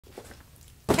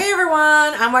Hey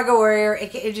everyone, I'm Wygo Warrior,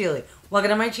 aka Julie.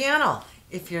 Welcome to my channel.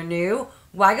 If you're new,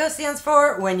 Wygo stands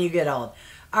for when you get old.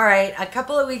 Alright, a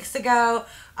couple of weeks ago,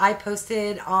 I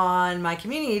posted on my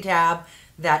community tab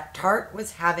that Tarte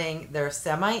was having their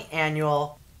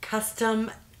semi-annual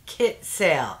custom kit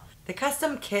sale. The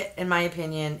custom kit, in my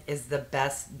opinion, is the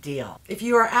best deal. If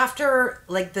you are after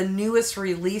like the newest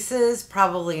releases,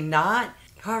 probably not.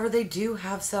 However, they do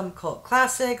have some cult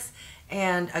classics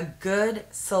and a good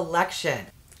selection.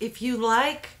 If you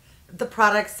like the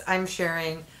products I'm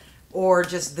sharing or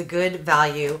just the good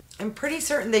value, I'm pretty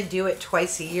certain they do it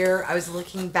twice a year. I was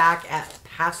looking back at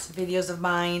past videos of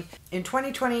mine. In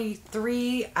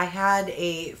 2023, I had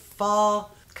a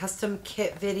fall custom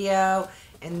kit video,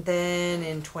 and then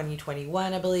in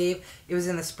 2021, I believe, it was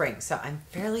in the spring. So I'm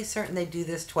fairly certain they do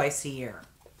this twice a year.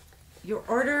 Your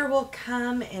order will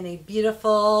come in a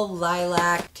beautiful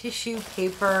lilac tissue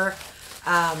paper.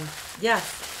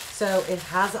 Yes, so it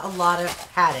has a lot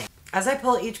of padding. As I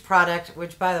pull each product,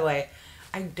 which by the way,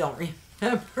 I don't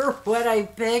remember what I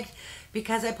picked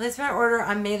because I placed my order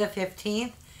on May the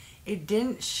 15th. It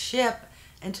didn't ship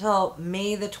until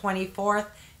May the 24th,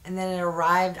 and then it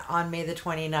arrived on May the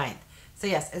 29th. So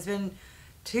yes, it's been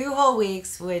 2 whole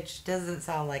weeks, which doesn't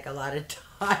sound like a lot of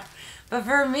time. But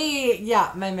for me,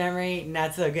 yeah, my memory,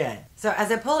 not so good. So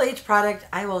as I pull each product,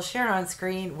 I will share on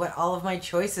screen what all of my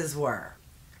choices were.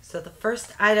 So the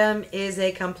first item is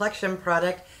a complexion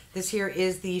product. This here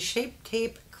is the Shape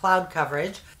Tape Cloud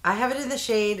Coverage. I have it in the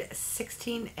shade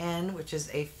 16N, which is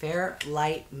a fair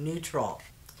light neutral.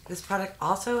 This product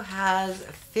also has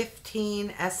 15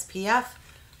 SPF,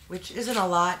 which isn't a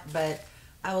lot, but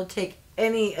I will take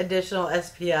any additional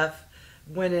SPF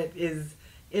when it is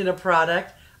in a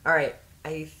product. All right,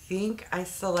 I think I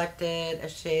selected a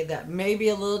shade that may be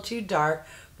a little too dark,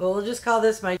 but we'll just call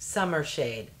this my summer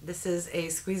shade. This is a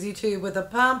squeezy tube with a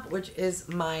pump, which is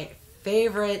my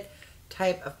favorite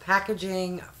type of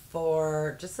packaging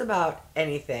for just about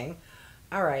anything.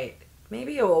 All right,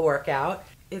 maybe it will work out.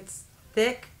 It's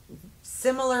thick,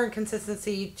 similar in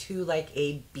consistency to like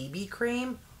a BB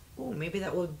cream. Ooh, maybe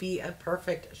that would be a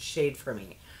perfect shade for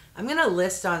me. I'm gonna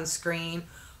list on screen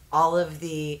all of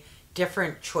the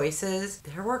different choices.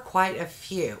 There were quite a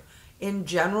few. In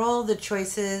general, the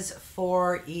choices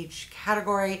for each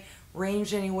category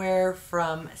range anywhere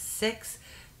from 6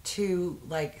 to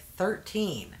like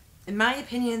 13. In my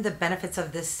opinion, the benefits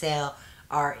of this sale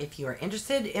are if you are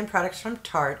interested in products from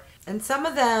Tarte, and some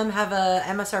of them have a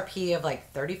MSRP of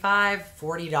like $35,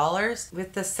 $40.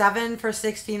 With the 7 for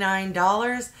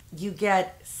 $69, you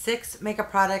get 6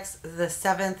 makeup products. The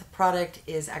 7th product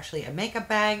is actually a makeup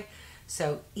bag.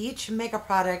 So each makeup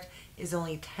product is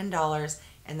only $10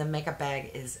 and the makeup bag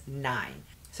is $9.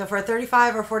 So for a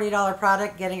 $35 or $40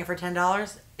 product, getting it for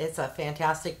 $10, it's a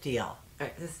fantastic deal. All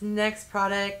right, this next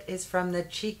product is from the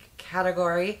cheek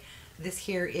category. This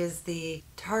here is the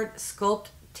Tarte Sculpt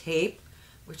Tape,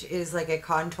 which is like a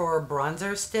contour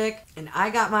bronzer stick. And I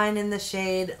got mine in the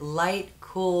shade Light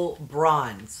Cool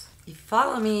Bronze. You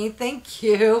follow me, thank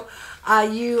you.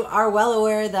 You are well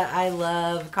aware that I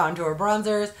love contour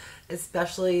bronzers,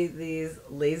 especially these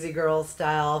lazy girl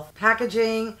style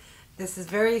packaging. This is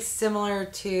very similar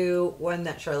to one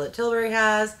that Charlotte Tilbury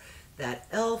has, that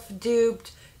e.l.f.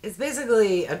 duped. It's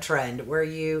basically a trend where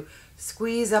you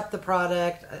squeeze up the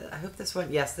product. I hope this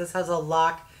one, yes, this has a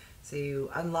lock. So you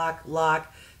unlock,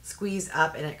 lock, squeeze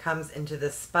up, and it comes into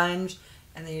the sponge,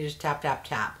 and then you just tap, tap,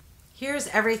 tap. Here's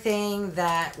everything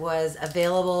that was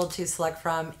available to select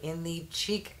from in the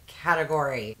cheek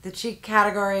category. The cheek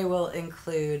category will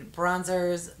include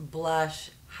bronzers, blush,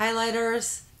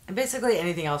 highlighters, and basically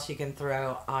anything else you can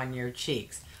throw on your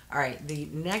cheeks. All right, the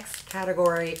next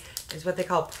category is what they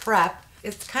call prep.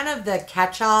 It's kind of the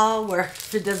catch-all where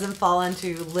if it doesn't fall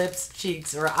into lips,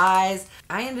 cheeks, or eyes.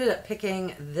 I ended up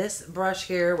picking this brush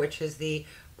here, which is the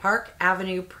Park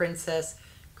Avenue Princess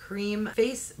Cream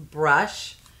Face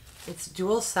Brush. It's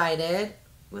dual-sided.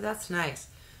 Oh, that's nice.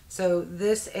 So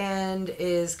this end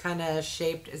is kind of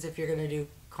shaped as if you're going to do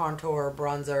contour,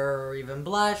 bronzer, or even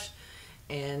blush.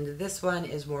 And this one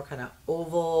is more kind of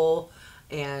oval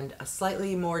and a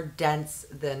slightly more dense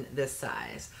than this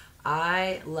size.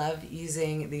 I love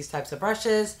using these types of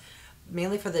brushes,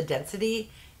 mainly for the density.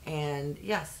 And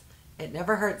yes, it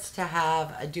never hurts to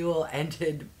have a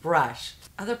dual-ended brush.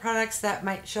 Other products that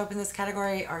might show up in this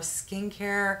category are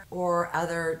skincare or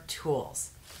other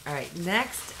tools. All right,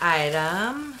 next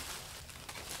item.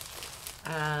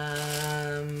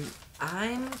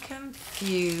 I'm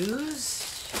confused.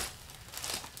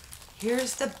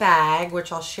 Here's the bag,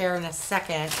 which I'll share in a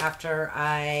second after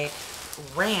I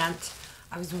rant.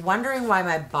 I was wondering why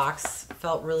my box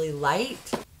felt really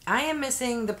light. I am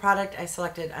missing the product I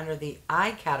selected under the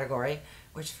eye category,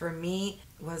 which for me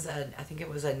was I think it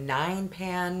was a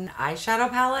 9-pan eyeshadow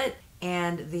palette,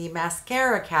 and the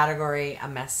mascara category, a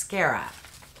mascara.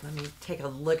 Let me take a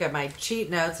look at my cheat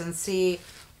notes and see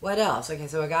what else. Okay,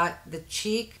 so I got the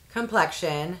cheek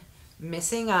complexion,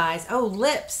 missing eyes. Oh,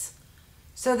 lips.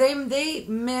 So they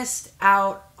missed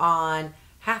out on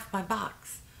half my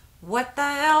box. What the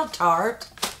hell, Tarte?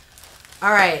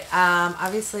 All right,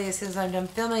 obviously as soon as I'm done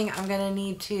filming, I'm gonna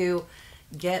need to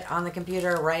get on the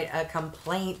computer, write a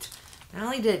complaint. Not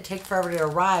only did it take forever to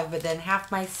arrive, but then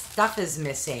half my stuff is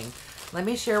missing. Let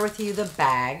me share with you the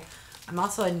bag. I'm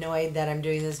also annoyed that I'm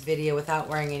doing this video without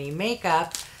wearing any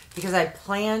makeup because I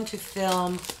planned to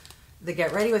film the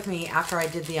Get Ready With Me after I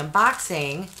did the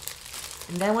unboxing.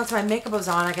 And then once my makeup was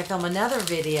on, I could film another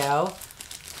video.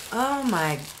 Oh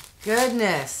my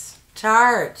goodness,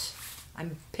 Tarte.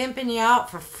 I'm pimping you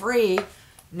out for free,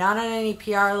 not on any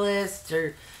PR list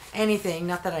or anything.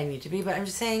 Not that I need to be, but I'm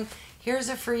just saying, here's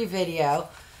a free video,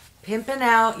 pimping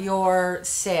out your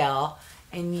sale,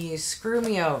 and you screw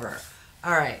me over.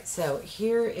 All right, so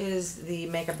here is the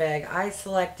makeup bag I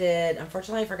selected.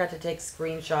 Unfortunately, I forgot to take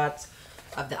screenshots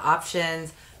of the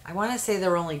options. I want to say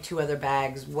there were only 2 other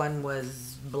bags. One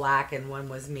was black and one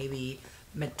was maybe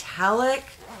metallic.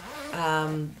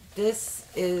 This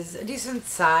is a decent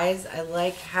size. I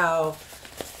like how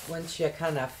once you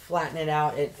kind of flatten it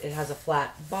out, it has a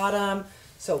flat bottom,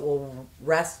 so it will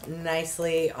rest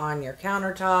nicely on your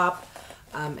countertop.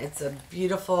 It's a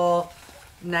beautiful,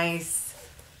 nice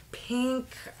pink.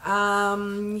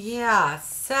 Yeah,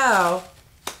 so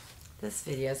this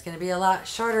video is going to be a lot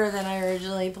shorter than I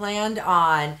originally planned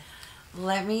on.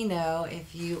 Let me know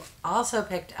if you also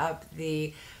picked up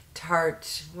the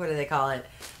Tarte, what do they call it,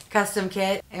 custom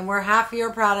kit, and were half of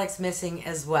your products missing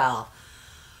as well.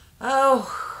 Oh,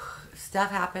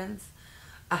 stuff happens.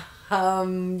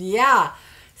 Yeah,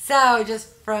 so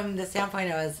just from the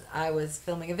standpoint I was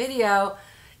filming a video,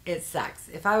 it sucks.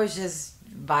 If I was just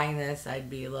buying this, I'd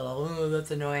be a little, oh,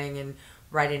 that's annoying, and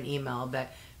write an email,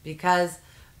 but because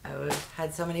I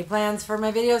had so many plans for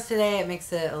my videos today, it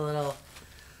makes it a little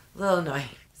annoying.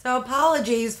 So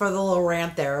apologies for the little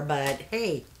rant there, but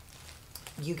hey,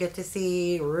 you get to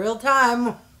see real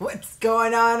time what's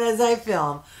going on as I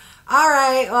film. All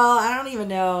right, well, I don't even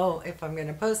know if I'm going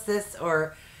to post this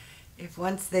or if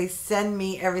once they send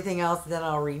me everything else, then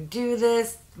I'll redo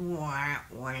this. Wah,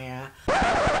 wah.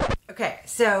 Okay,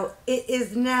 so it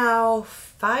is now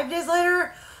 5 days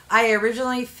later. I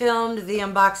originally filmed the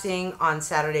unboxing on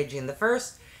Saturday, June the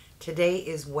 1st. Today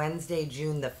is Wednesday,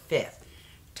 June the 5th.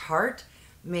 Tarte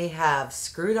may have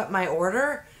screwed up my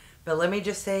order, but let me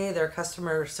just say their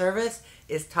customer service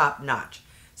is top notch.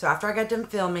 So after I got done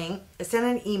filming, I sent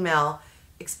an email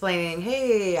explaining,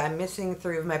 hey, I'm missing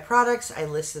 3 of my products. I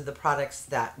listed the products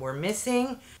that were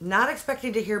missing. Not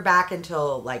expecting to hear back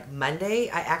until like Monday.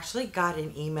 I actually got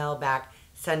an email back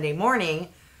Sunday morning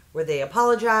where they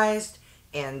apologized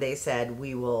and they said,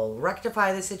 we will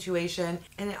rectify the situation.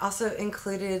 And it also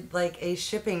included like a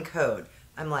shipping code.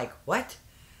 I'm like, what?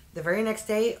 The very next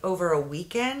day, over a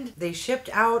weekend, they shipped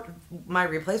out my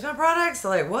replacement products? So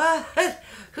like, what?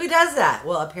 Who does that?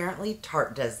 Well, apparently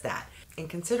Tarte does that. And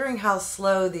considering how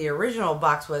slow the original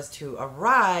box was to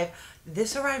arrive,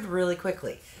 this arrived really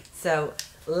quickly. So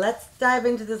let's dive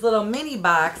into this little mini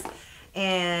box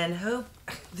and hope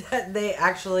that they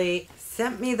actually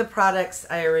sent me the products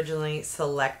I originally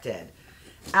selected.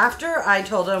 After I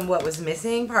told them what was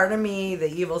missing, part of me, the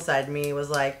evil side of me, was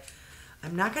like,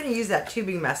 I'm not going to use that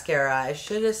tubing mascara. I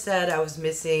should have said I was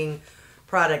missing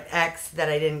product X that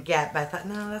I didn't get, but I thought,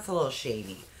 no, that's a little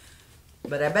shady.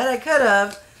 But I bet I could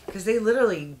have, because they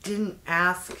literally didn't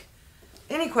ask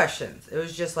any questions. It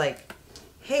was just like,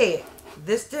 hey,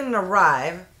 this didn't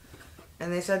arrive.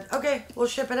 And they said, okay, we'll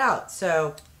ship it out.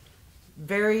 So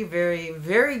very, very,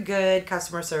 very good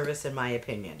customer service in my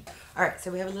opinion. All right, so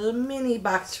we have a little mini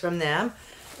box from them.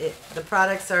 The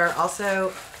products are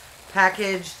also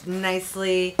packaged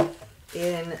nicely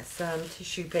in some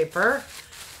tissue paper.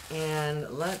 And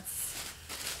let's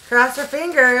cross our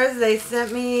fingers. They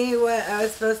sent me what I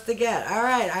was supposed to get. All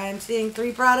right, I am seeing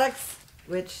 3 products,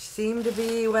 which seem to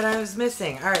be what I was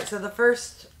missing. All right, so the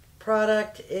first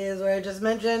product is what I just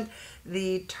mentioned,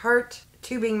 the Tarte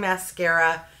tubing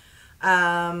mascara.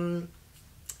 I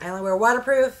only wear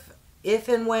waterproof. If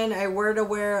and when I were to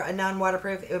wear a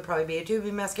non-waterproof, it would probably be a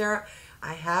tubing mascara.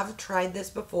 I have tried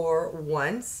this before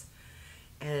once,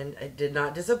 and it did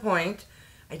not disappoint.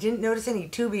 I didn't notice any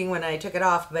tubing when I took it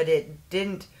off, but it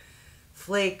didn't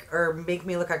flake or make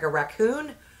me look like a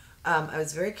raccoon. I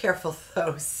was very careful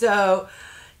though. So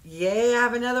Yay, I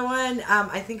have another one.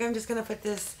 I think I'm just going to put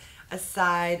this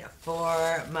aside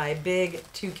for my big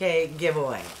 2K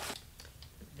giveaway.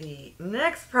 The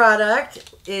next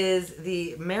product is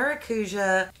the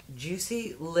Maracuja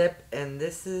Juicy Lip, and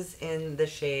this is in the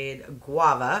shade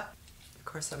Guava. Of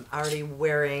course, I'm already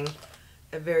wearing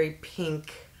a very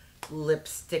pink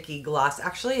lipsticky gloss.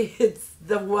 Actually, it's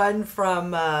the one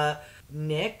from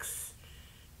NYX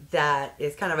that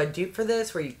is kind of a dupe for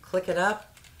this, where you click it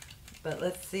up. But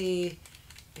let's see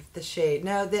if the shade...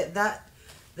 No, the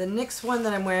NYX one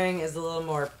that I'm wearing is a little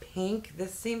more pink.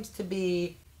 This seems to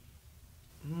be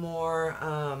more,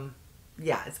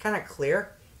 yeah, it's kind of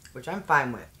clear, which I'm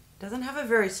fine with. Doesn't have a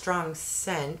very strong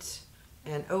scent.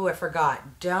 And, oh, I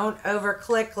forgot. Don't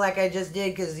over-click like I just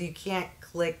did, because you can't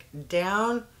click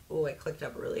down. Oh, I clicked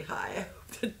up really high. I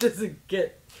hope it doesn't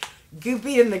get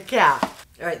goopy in the cap.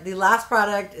 All right, the last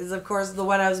product is, of course, the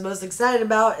one I was most excited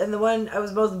about, and the one I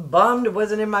was most bummed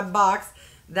wasn't in my box.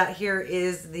 That here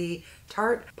is the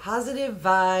Tarte Positive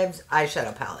Vibes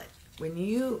eyeshadow palette. When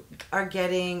you are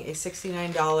getting a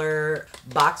 $69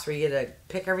 box where you get to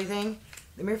pick everything,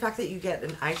 the mere fact that you get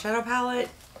an eyeshadow palette,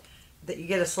 that you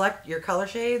get to select your color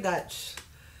shade, that's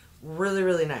really,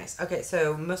 really nice. Okay,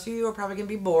 so most of you are probably going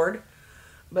to be bored,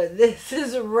 but this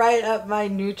is right up my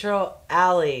neutral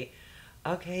alley.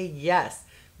 Okay, yes.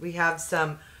 We have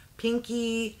some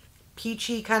pinky,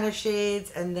 peachy kind of shades,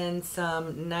 and then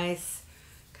some nice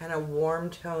kind of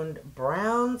warm-toned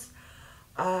browns.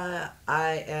 I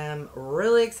am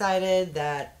really excited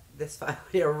that this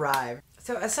finally arrived.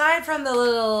 So aside from the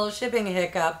little shipping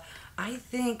hiccup, I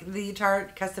think the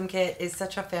Tarte custom kit is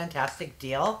such a fantastic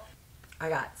deal. I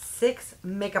got 6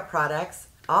 makeup products,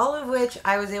 all of which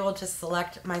I was able to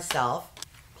select myself,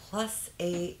 plus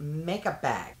a makeup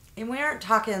bag. And we aren't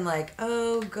talking like,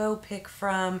 oh, go pick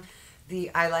from the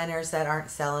eyeliners that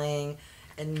aren't selling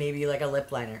and maybe like a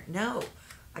lip liner. No,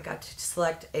 I got to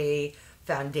select a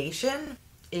foundation,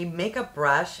 a makeup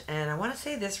brush, and I want to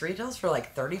say this retails for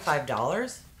like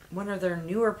 $35. One of their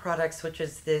newer products, which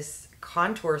is this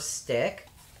contour stick,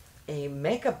 a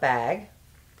makeup bag,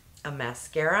 a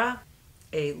mascara,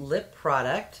 a lip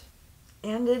product,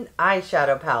 and an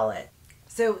eyeshadow palette.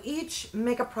 So each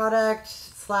makeup product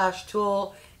slash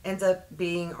tool ends up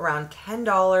being around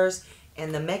 $10,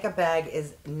 and the makeup bag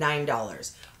is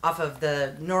 $9 off of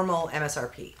the normal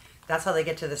MSRP. That's how they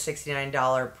get to the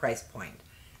 $69 price point.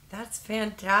 That's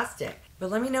fantastic. But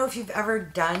let me know if you've ever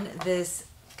done this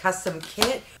custom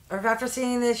kit, or if after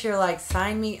seeing this you're like,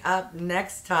 sign me up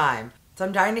next time. So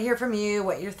I'm dying to hear from you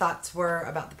what your thoughts were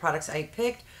about the products I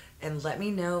picked, and let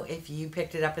me know if you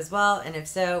picked it up as well, and if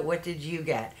so, what did you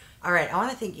get? All right, I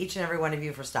want to thank each and every one of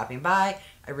you for stopping by.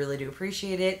 I really do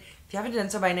appreciate it. If you haven't done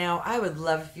so by now, I would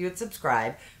love if you would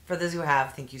subscribe. For those who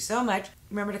have, thank you so much.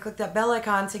 Remember to click that bell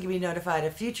icon so you can be notified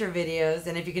of future videos.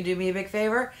 And if you can do me a big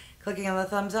favor, clicking on the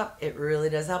thumbs up, it really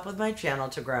does help with my channel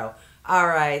to grow. All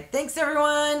right, thanks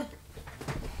everyone.